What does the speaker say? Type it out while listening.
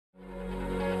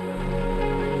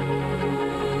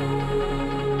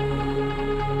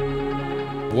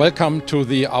Welcome to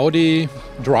the Audi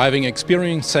Driving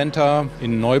Experience Center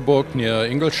in Neuburg near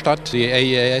Ingolstadt. The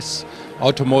AES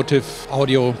Automotive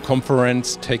Audio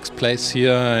Conference takes place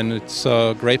here, and it's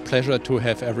a great pleasure to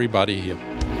have everybody here.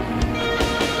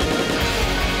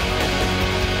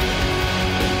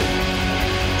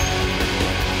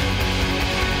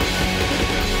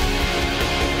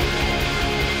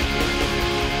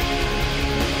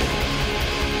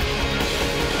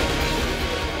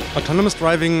 Autonomous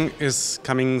driving is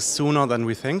coming sooner than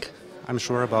we think, I'm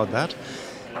sure about that.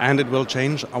 And it will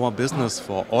change our business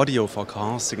for audio for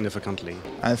cars significantly.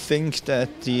 I think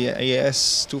that the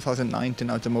AES 2019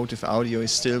 Automotive Audio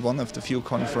is still one of the few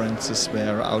conferences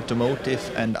where automotive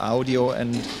and audio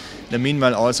and the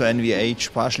meanwhile also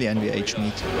NVH, partially NVH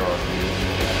meet.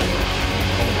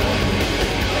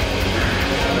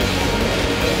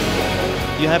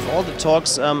 You have all the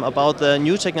talks about the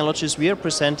new technologies we are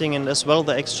presenting, and as well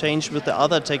the exchange with the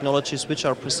other technologies which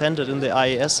are presented in the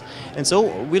IES. And so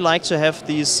we like to have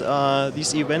these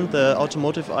event, the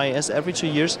Automotive IES, every 2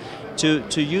 years to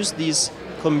use these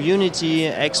community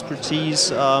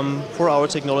expertise for our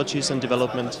technologies and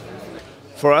development.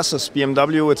 For us as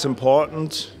BMW, it's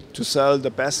important to sell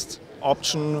the best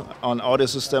option on audio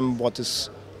system, what is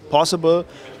possible,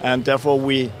 and therefore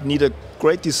we need a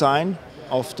great design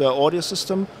of the audio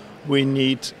system, we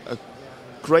need a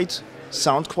great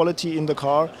sound quality in the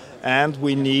car, and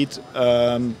we need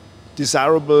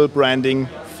desirable branding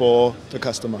for the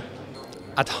customer.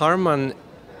 At Harman,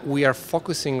 we are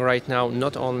focusing right now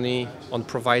not only on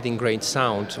providing great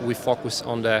sound, we focus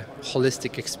on the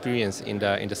holistic experience in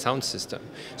the sound system.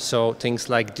 So things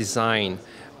like design,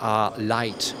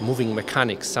 light, moving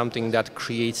mechanics, something that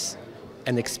creates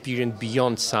an experience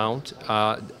beyond sound.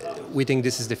 We think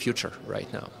this is the future right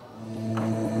now.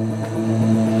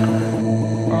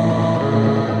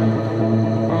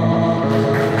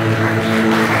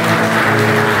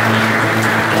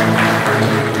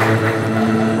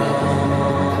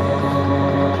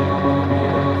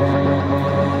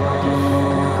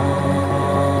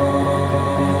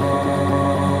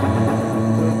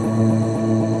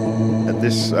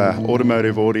 This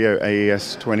Automotive Audio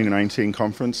AES 2019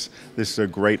 conference, this is a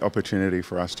great opportunity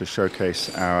for us to showcase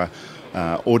our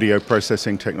audio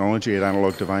processing technology at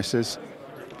Analog Devices.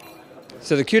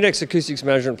 So the QNX Acoustics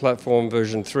Management Platform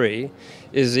version 3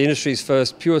 is the industry's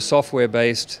first pure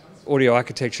software-based audio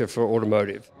architecture for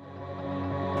automotive.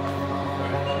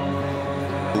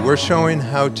 We're showing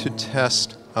how to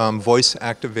test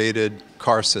voice-activated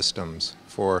car systems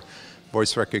for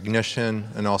voice recognition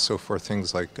and also for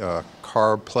things like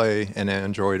CarPlay and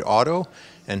Android Auto,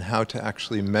 and how to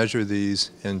actually measure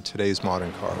these in today's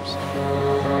modern cars.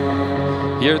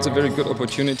 Here it's a very good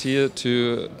opportunity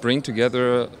to bring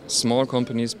together small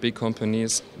companies, big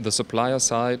companies, the supplier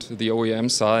side, the OEM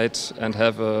side, and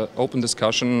have an open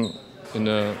discussion in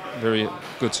a very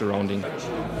good surrounding.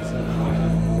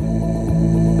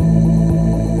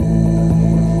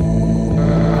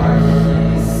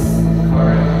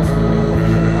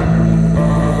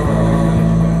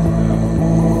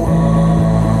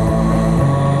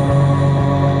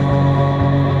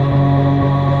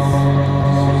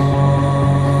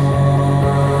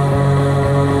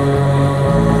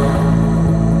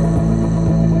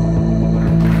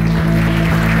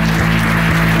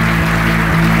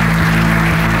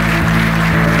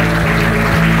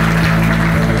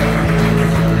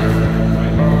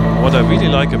 What I really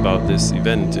like about this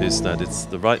event is that it's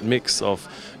the right mix of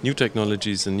new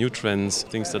technologies and new trends,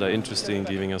 things that are interesting,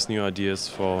 giving us new ideas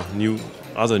for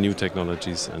other new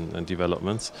technologies and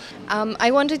developments.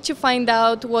 I wanted to find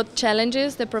out what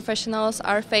challenges the professionals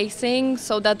are facing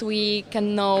so that we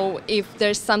can know if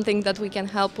there's something that we can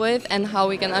help with and how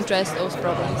we can address those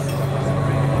problems.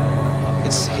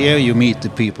 It's here you meet the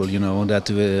people, you know,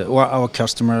 that our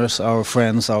customers, our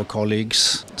friends, our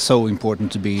colleagues. So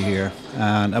important to be here.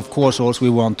 And of course also we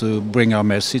want to bring our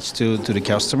message to the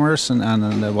customers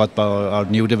and what about our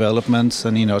new developments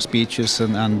and in our speeches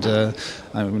and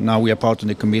now we are part of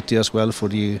the committee as well for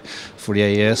the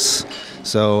AES.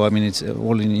 So I mean, it's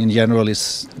all in general.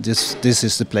 This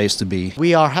is the place to be.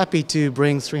 We are happy to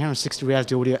bring 360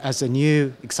 reality audio as a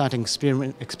new, exciting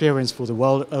experience for the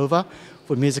world over,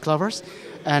 for music lovers.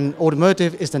 And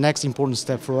automotive is the next important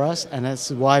step for us, and that's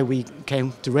why we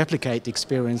came to replicate the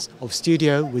experience of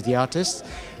studio with the artists,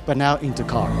 but now into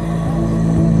car.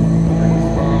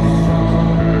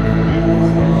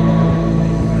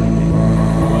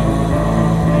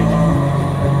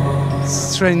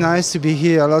 It's really nice to be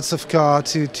here, lots of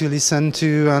cars to listen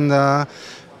to, and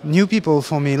new people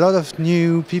for me, a lot of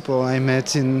new people I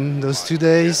met in those 2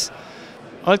 days.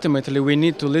 Ultimately, we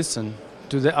need to listen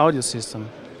to the audio system.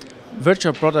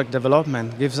 Virtual product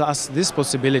development gives us this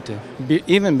possibility,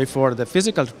 even before the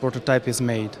physical prototype is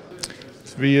made.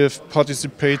 We have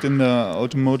participated in the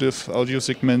automotive audio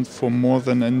segment for more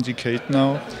than a decade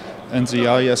now, and the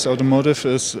AES Automotive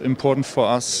is important for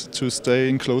us to stay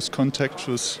in close contact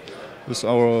with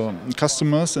our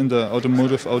customers in the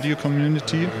automotive audio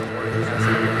community.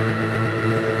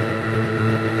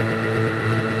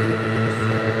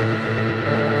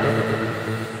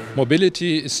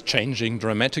 Mobility is changing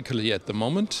dramatically at the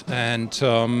moment, and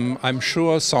I'm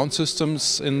sure sound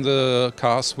systems in the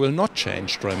cars will not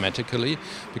change dramatically,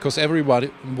 because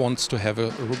everybody wants to have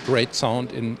a great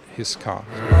sound in his car.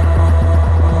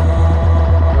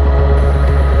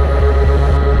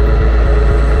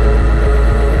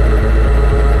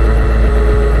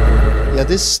 Yeah,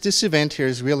 this event here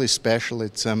is really special.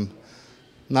 It's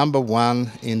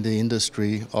 #1 in the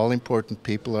industry. All important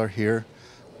people are here.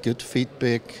 Good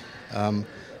feedback,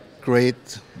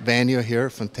 great venue here,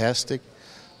 fantastic.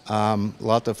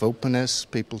 Lot of openness.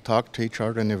 People talk to each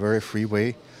other in a very free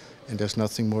way, and there's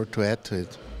nothing more to add to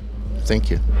it. Thank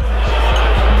you.